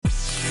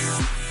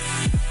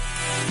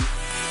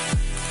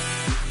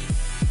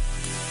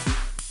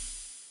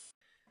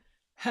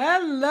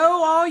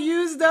Hello, all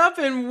used up,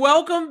 and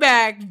welcome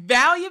back.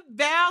 Val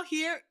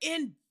here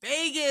in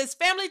Vegas.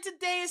 Family,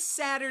 today is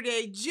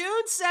Saturday,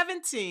 June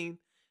 17th,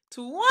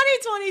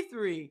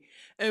 2023,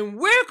 and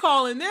we're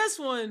calling this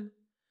one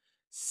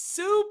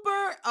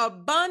Super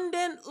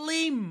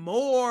Abundantly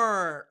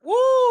More.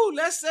 Woo!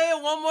 Let's say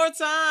it one more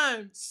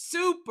time.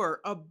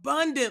 Super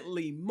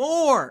Abundantly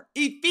More.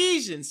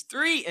 Ephesians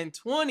 3 and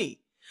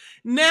 20.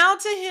 Now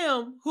to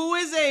him who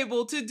is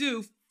able to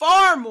do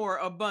far more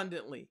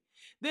abundantly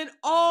than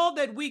all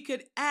that we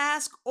could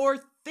ask or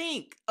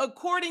think,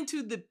 according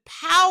to the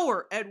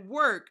power at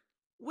work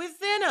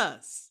within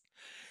us.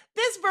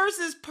 This verse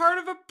is part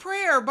of a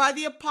prayer by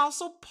the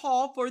Apostle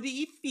Paul for the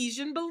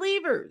Ephesian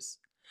believers.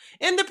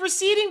 In the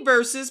preceding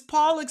verses,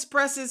 Paul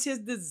expresses his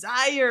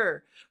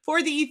desire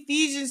for the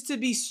Ephesians to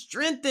be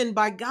strengthened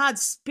by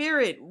God's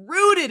Spirit,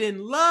 rooted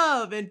in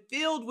love and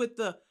filled with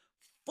the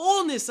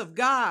fullness of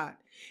God.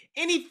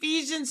 In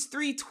Ephesians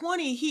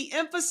 3:20, he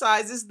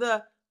emphasizes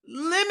the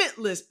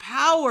limitless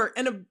power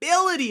and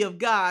ability of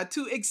God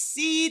to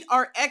exceed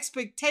our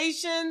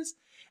expectations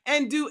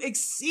and do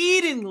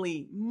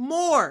exceedingly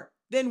more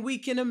than we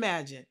can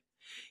imagine.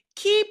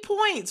 Key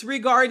points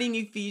regarding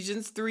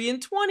Ephesians 3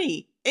 and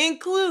 20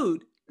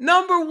 include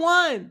number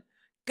one,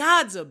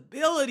 God's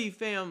ability,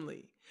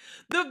 family.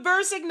 The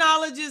verse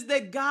acknowledges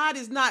that God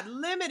is not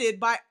limited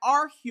by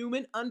our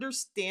human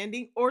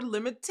understanding or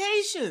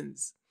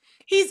limitations.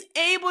 He's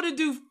able to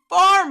do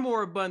far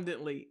more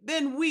abundantly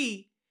than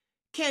we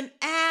can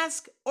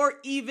ask or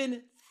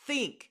even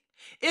think.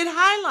 It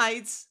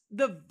highlights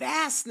the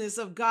vastness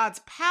of God's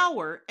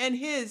power and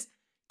his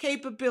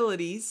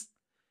capabilities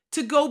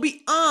to go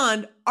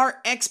beyond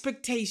our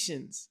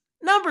expectations.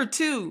 Number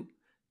two,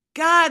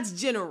 God's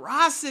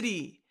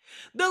generosity.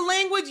 The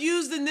language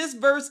used in this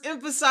verse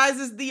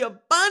emphasizes the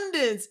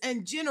abundance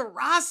and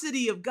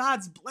generosity of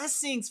God's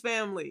blessings,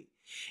 family.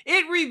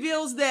 It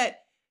reveals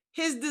that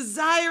his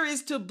desire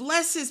is to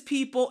bless his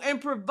people and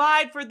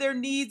provide for their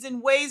needs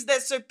in ways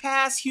that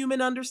surpass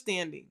human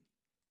understanding.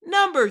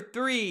 Number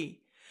three,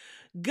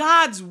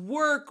 God's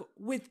work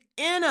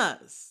within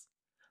us.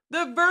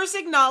 The verse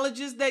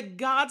acknowledges that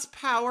God's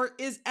power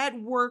is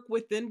at work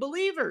within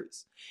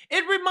believers.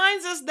 It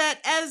reminds us that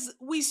as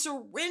we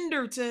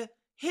surrender to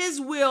his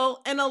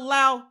will and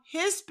allow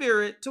his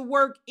spirit to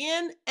work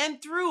in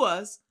and through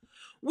us,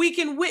 we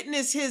can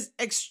witness his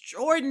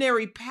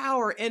extraordinary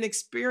power and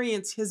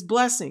experience his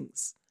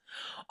blessings.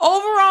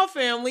 Overall,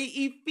 family,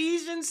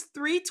 Ephesians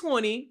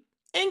 3:20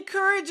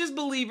 encourages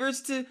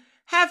believers to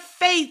have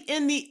faith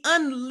in the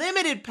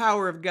unlimited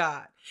power of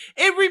God.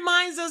 It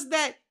reminds us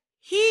that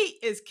he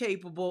is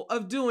capable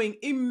of doing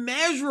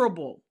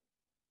immeasurable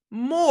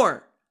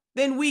more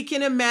than we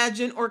can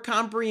imagine or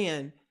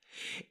comprehend.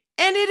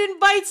 And it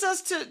invites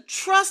us to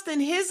trust in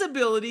his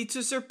ability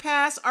to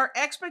surpass our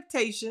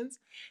expectations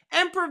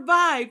and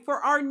provide for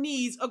our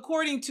needs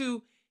according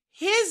to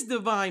his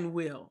divine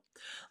will.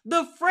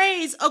 The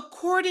phrase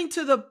according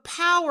to the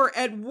power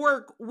at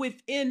work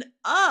within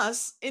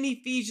us in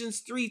Ephesians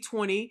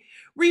 3:20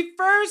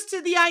 refers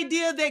to the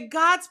idea that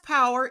God's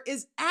power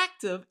is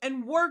active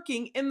and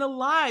working in the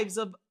lives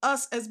of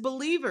us as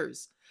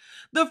believers.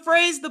 The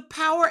phrase the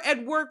power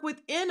at work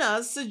within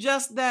us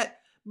suggests that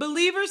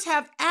believers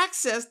have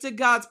access to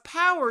God's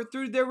power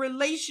through their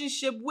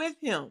relationship with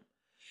him.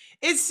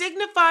 It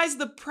signifies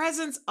the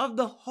presence of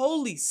the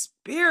Holy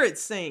Spirit,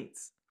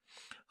 saints,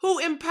 who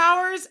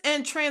empowers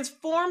and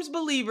transforms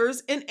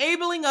believers,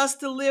 enabling us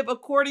to live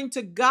according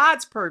to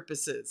God's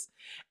purposes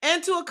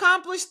and to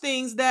accomplish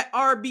things that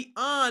are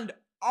beyond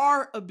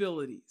our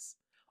abilities.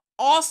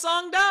 All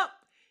songed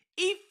up,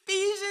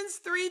 Ephesians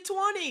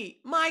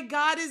 3:20, My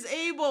God is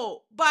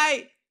Able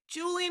by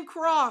Julian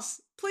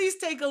Cross. Please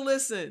take a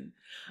listen.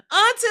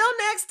 Until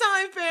next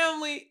time,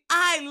 family,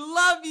 I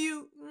love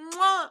you.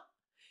 Mwah.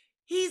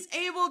 He's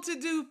able to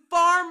do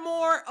far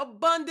more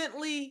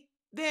abundantly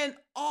than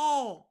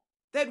all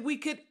that we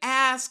could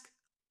ask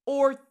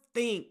or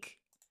think.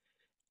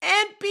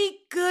 And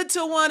be good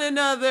to one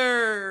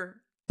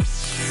another.